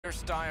their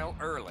style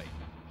early.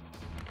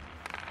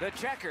 The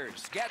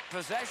Checkers get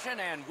possession,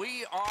 and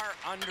we are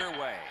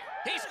underway.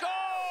 He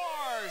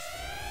scores!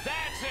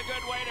 That's a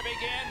good way to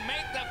begin.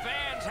 Make the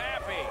fans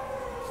happy.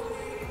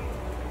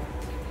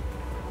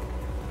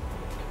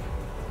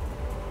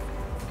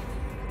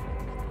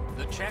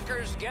 The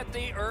Checkers get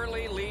the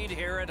early lead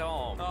here at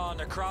home. Oh, and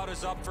the crowd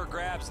is up for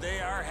grabs. They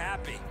are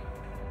happy.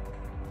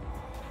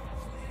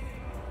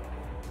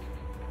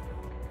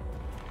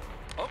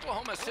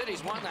 Oklahoma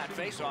City's won that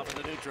faceoff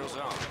in the neutral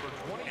zone.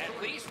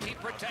 At least he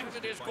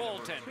protected his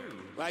goaltender.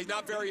 Well, he's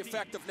not very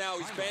effective now.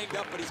 He's banged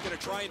up, but he's going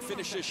to try and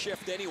finish his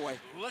shift anyway.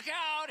 Look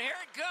out, here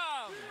it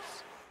comes.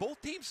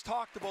 Both teams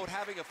talked about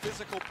having a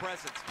physical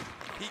presence.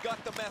 He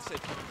got the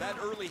message. That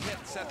early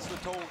hit sets the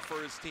tone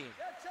for his team.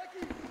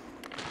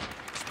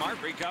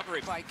 Smart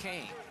recovery by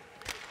Kane.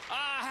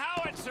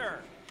 Howitzer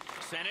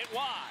sent it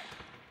wide.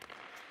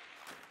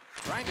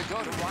 Trying to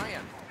go to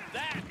Ryan.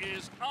 That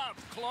is up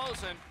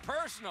close and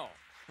personal.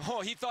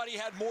 Oh, he thought he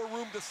had more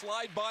room to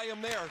slide by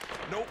him there.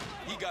 Nope,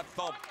 he got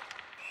thumped.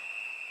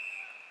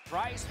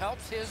 Price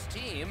helps his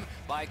team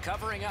by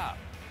covering up.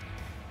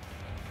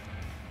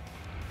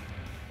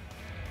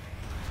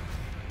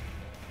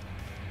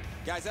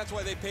 Guys, that's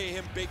why they pay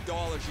him big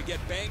dollars. You get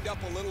banged up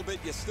a little bit,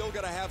 you still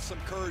got to have some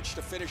courage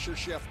to finish your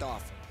shift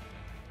off.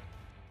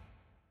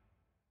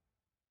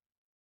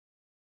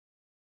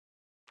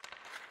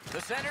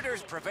 The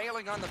Senators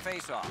prevailing on the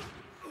faceoff.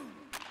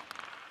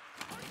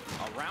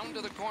 Around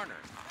to the corner.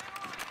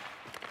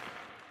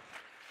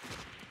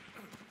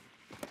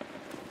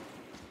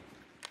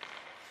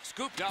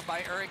 Scooped up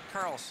by Erik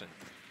Karlsson.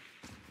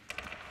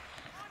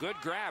 Good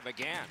grab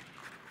again.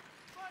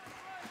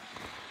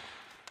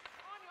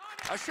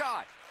 A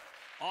shot.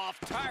 Off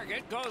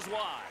target, goes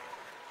wide.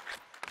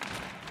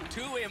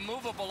 Two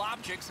immovable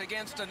objects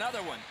against another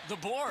one. The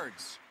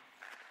boards.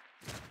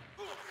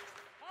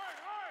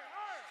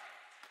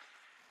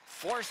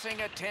 Forcing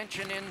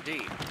attention in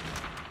deep.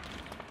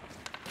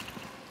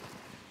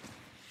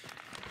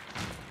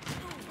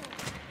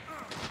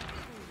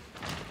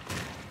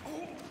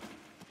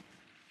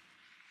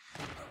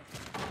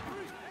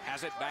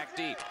 Has it back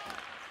deep.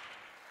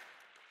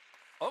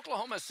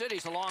 Oklahoma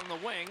City's along the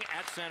wing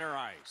at center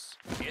ice.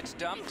 It's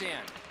dumped in.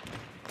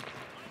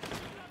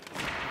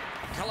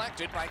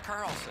 Collected by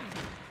Karlsson.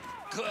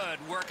 Good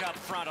work up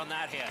front on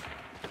that hit.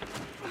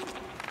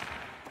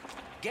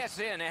 Gets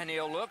in, and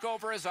he'll look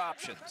over his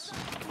options.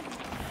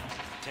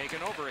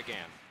 Taken over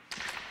again.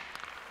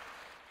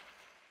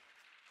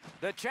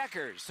 The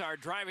Checkers are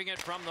driving it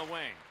from the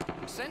wing.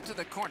 Sent to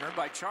the corner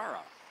by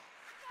Chara.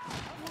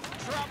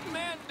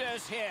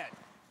 Tremendous hit.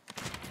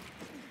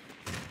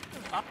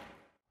 Up.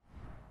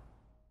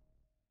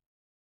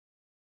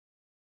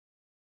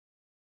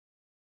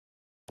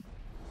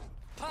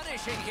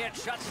 Punishing hit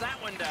shuts that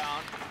one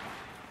down.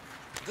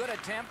 Good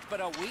attempt,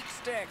 but a weak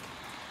stick.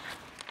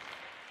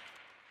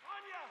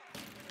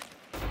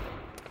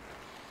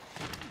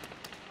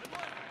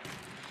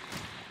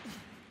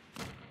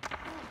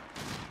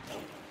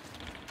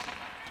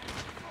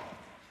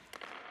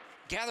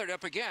 Gathered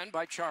up again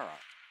by Chara.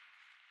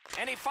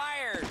 And he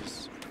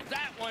fires.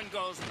 That one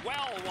goes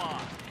well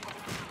wide.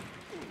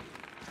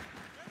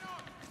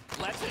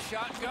 Lets the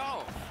shot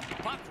go.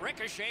 Puck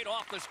ricocheted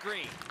off the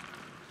screen.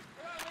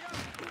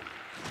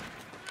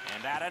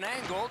 And at an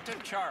angle to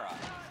Chara.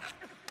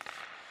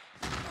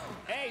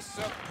 A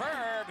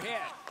superb hit.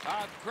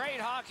 A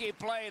great hockey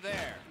play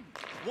there.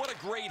 What a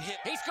great hit.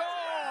 He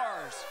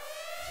scores!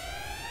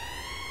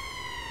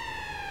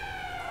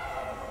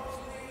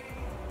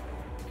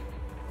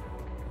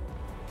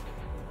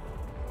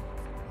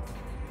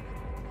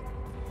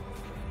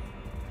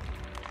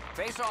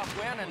 Face-off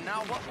win, and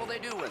now what will they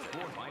do with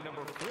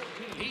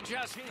it? He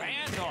just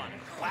fanned on it.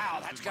 Wow,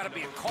 that's got to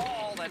be a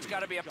call, that's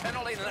got to be a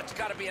penalty, and that's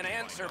got to be an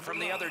answer from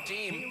the other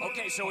team.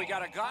 Okay, so we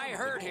got a guy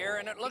hurt here,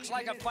 and it looks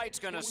like a fight's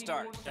going to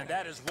start. And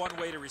that is one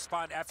way to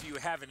respond after you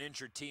have an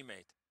injured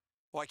teammate.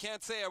 Well, I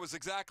can't say I was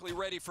exactly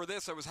ready for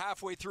this. I was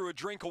halfway through a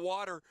drink of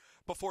water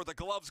before the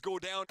gloves go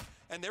down,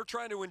 and they're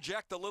trying to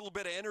inject a little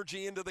bit of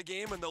energy into the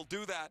game, and they'll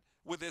do that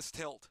with this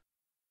tilt.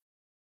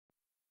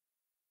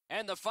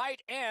 And the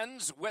fight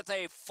ends with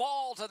a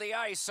fall to the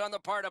ice on the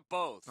part of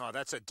both. Oh,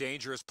 that's a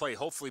dangerous play.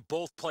 Hopefully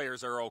both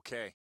players are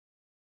okay.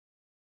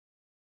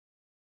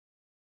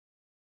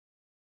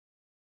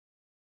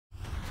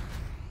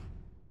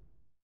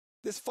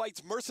 This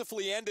fight's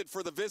mercifully ended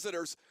for the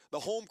visitors. The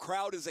home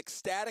crowd is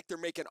ecstatic. They're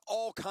making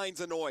all kinds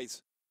of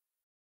noise.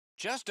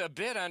 Just a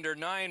bit under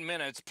 9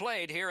 minutes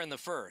played here in the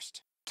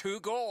first. 2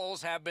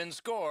 goals have been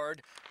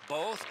scored,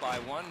 both by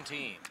one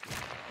team.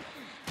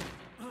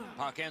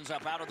 Puck ends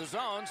up out of the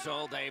zone,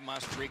 so they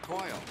must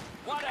recoil.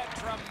 What a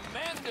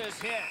tremendous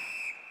hit!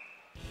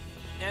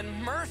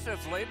 And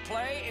mercifully,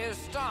 play is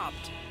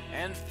stopped,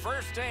 and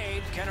first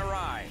aid can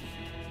arrive.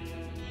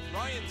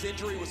 Ryan's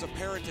injury was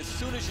apparent as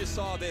soon as you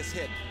saw this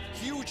hit.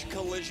 Huge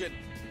collision,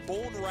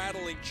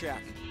 bone-rattling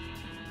check.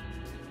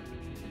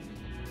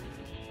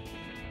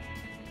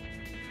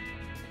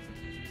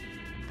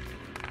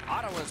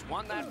 Ottawa's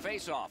won that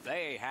faceoff.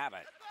 They have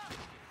it.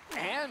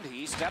 And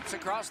he steps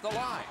across the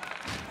line.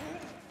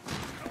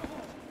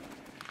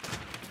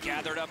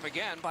 Gathered up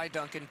again by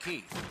Duncan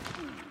Keith.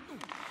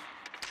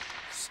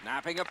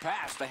 Snapping a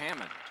pass to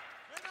Hammond.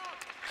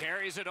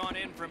 Carries it on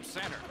in from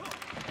center.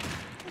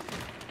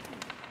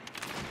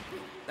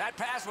 That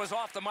pass was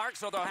off the mark,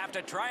 so they'll have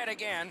to try it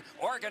again,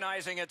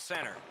 organizing at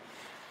center.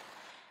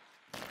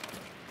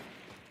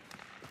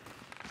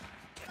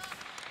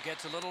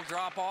 Gets a little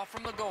drop off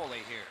from the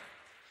goalie here.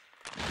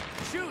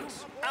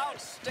 Shoots.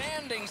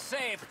 Outstanding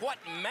save. What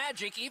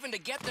magic even to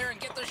get there and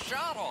get the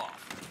shot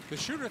off. The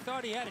shooter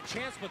thought he had a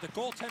chance, but the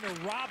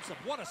goaltender robs him.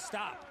 What a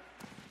stop.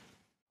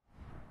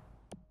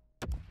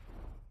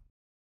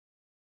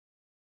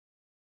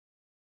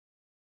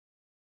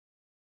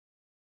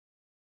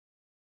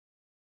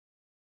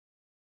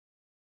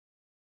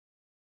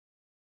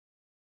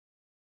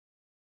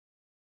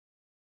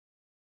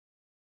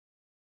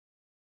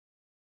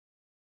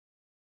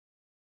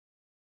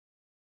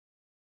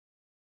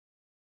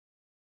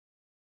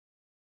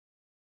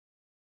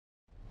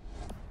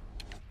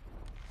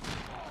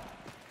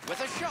 With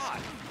a shot.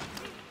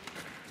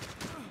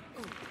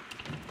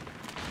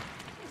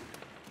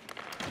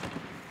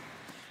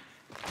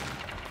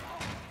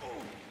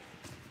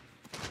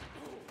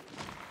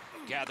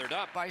 Gathered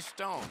up by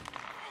Stone.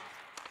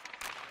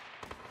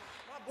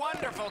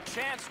 Wonderful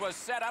chance was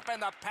set up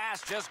and the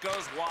pass just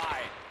goes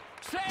wide.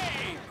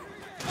 Save!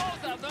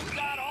 Both of them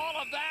got all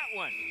of that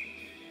one.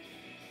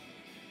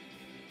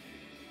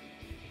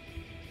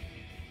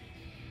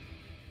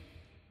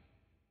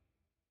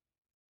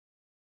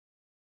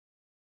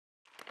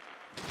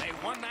 They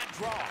won that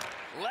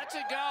draw. Lets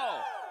it go.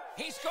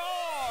 He scores!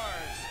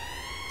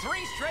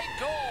 3 straight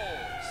goals.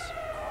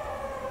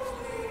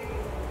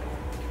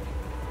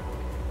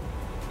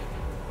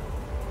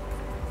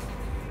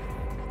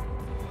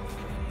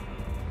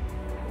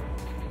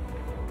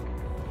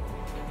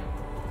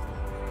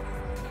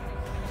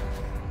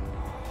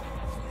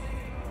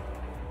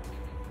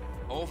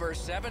 Over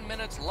 7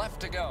 minutes left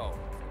to go.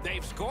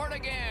 They've scored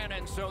again,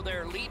 and so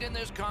their lead in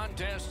this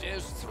contest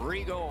is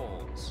 3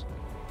 goals.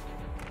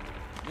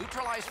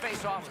 Neutralized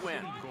face-off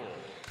win.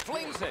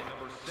 Flings it.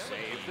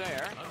 Save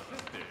there.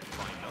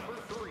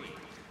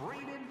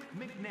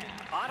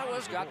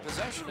 Ottawa's got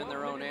possession in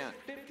their own end.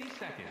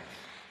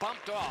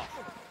 Bumped off.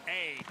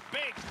 A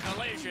big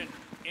collision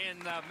in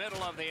the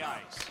middle of the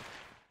ice.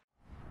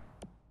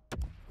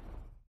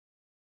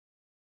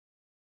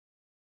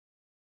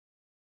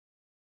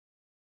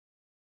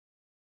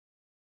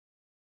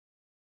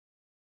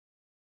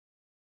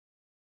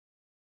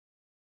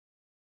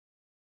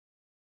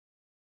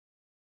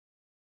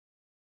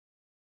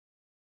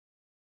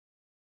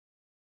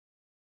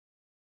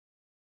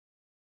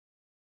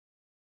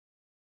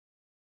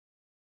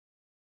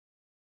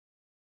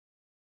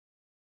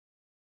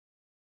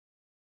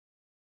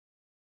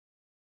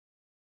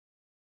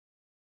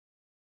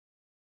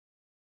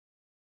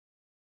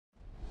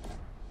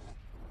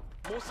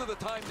 Most of the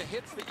time, the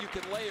hits that you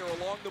can lay are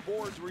along the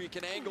boards where you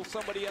can angle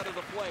somebody out of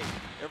the play.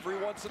 Every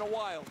once in a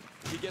while,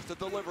 you get to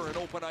deliver an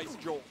open ice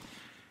jolt.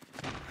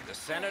 The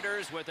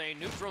Senators with a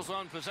neutral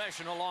zone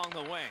possession along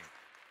the wing.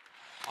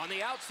 On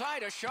the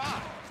outside, a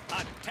shot.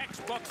 A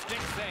textbook stick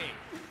save.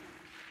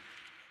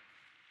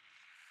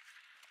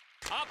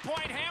 A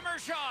point hammer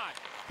shot.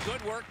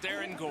 Good work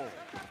there in goal.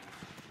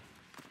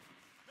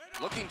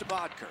 Looking to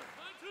Bodker.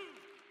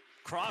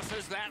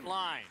 Crosses that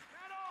line.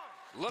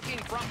 Looking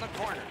from the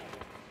corner.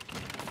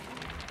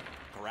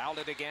 Corralled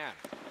it again.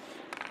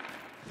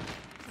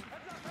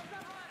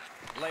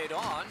 Laid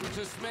on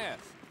to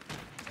Smith.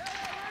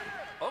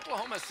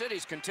 Oklahoma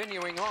City's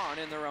continuing on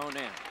in their own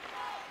end.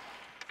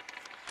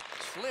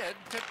 Slid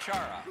to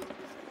Chara.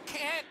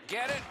 Can't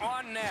get it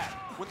on net.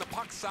 When the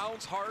puck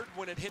sounds hard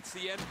when it hits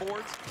the end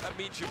boards, that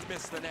means you've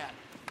missed the net.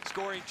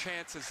 Scoring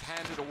chances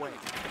handed away.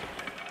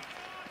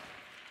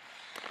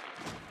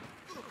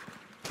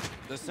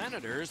 The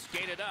Senators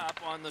skated up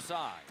on the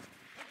side.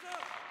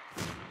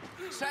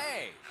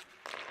 Save.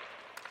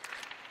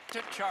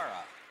 To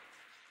Chara.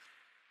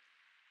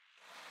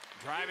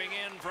 Driving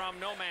in from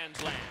no man's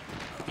land.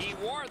 He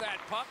wore that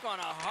puck on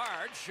a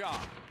hard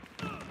shot.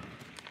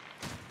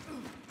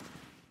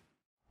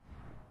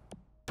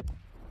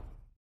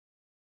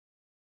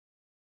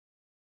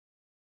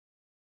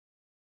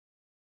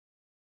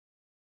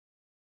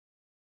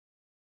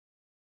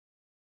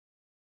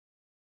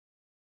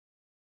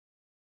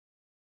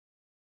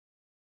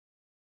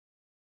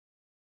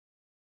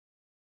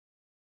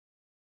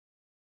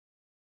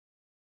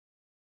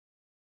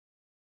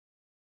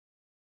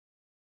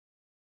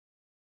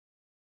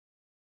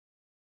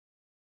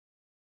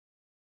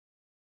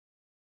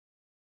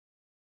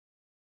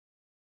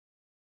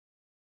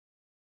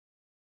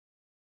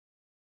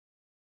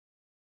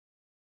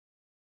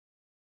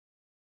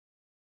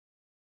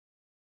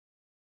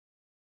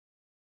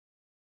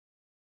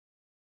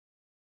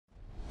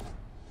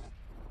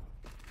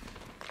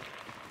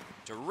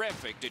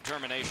 Terrific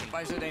determination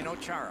by Zdeno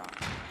Chara.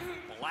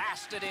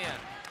 Blasted in.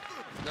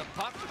 The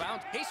puck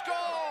bounced. He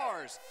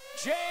scores!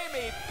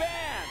 Jamie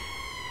Benn!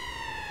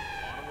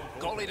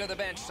 Goalie to the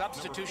bench,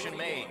 substitution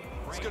made.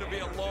 It's going to be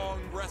a long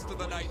rest of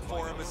the night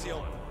for him as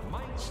he'll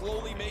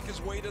slowly make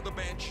his way to the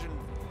bench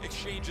and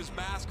exchange his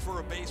mask for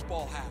a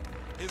baseball hat.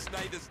 His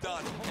night is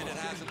done, and it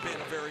hasn't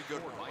been a very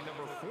good one. By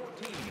number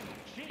 14,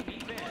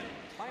 Jamie Benn.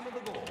 Time of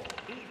the goal,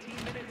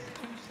 18 minutes,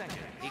 2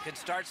 seconds. He could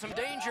start some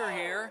danger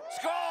here.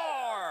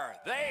 Score!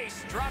 They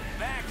struck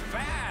back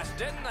fast,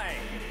 didn't they?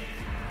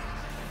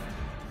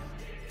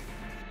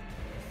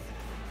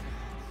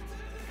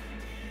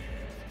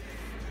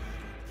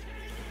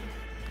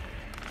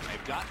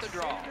 They've got the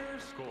draw.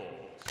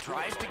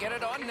 Tries to get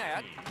it on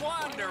net.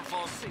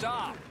 Wonderful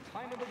stop.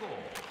 Time of the goal,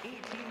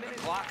 18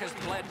 minutes. Clock has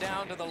bled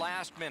down to the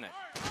last minute.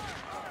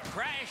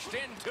 Crashed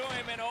into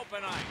him in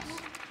open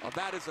ice.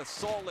 That is a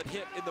solid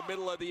hit in the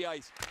middle of the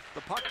ice.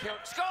 The puck count.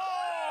 Score!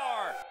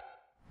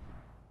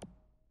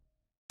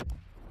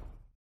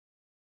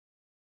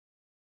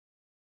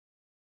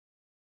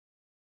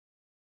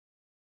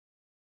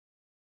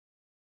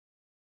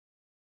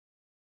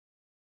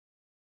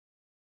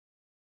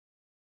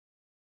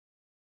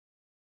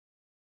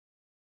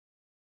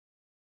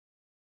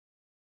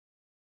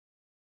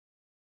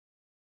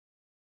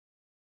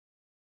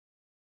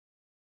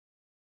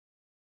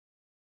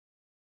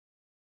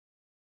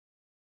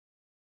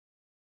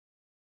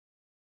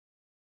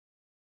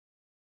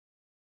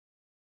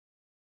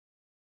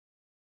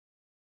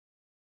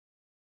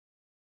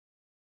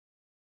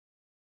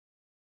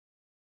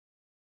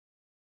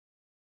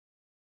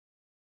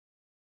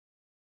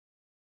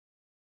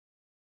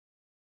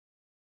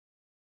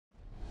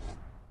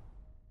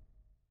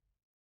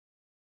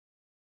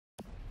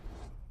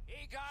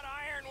 He got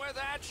iron with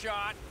that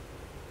shot.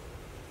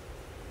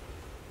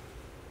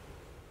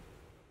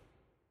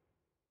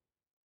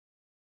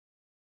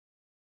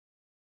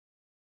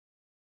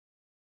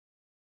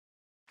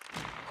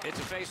 It's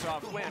a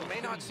face-off win. May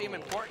not seem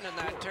important in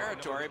that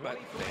territory, but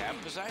they have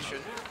possession.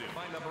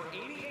 By number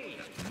 88,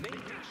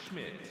 Nate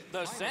Schmidt.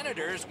 The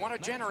Senators want to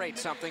generate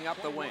something up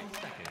the wing.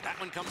 That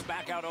one comes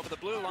back out over the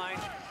blue line.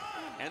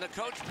 And the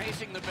coach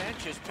pacing the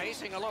bench is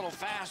pacing a little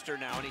faster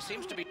now, and he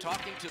seems to be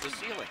talking to the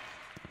ceiling.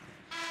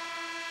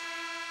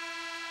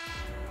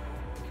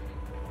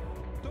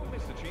 Don't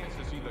miss the chance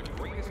to see the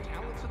greatest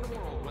talents in the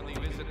world when they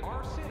visit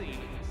our city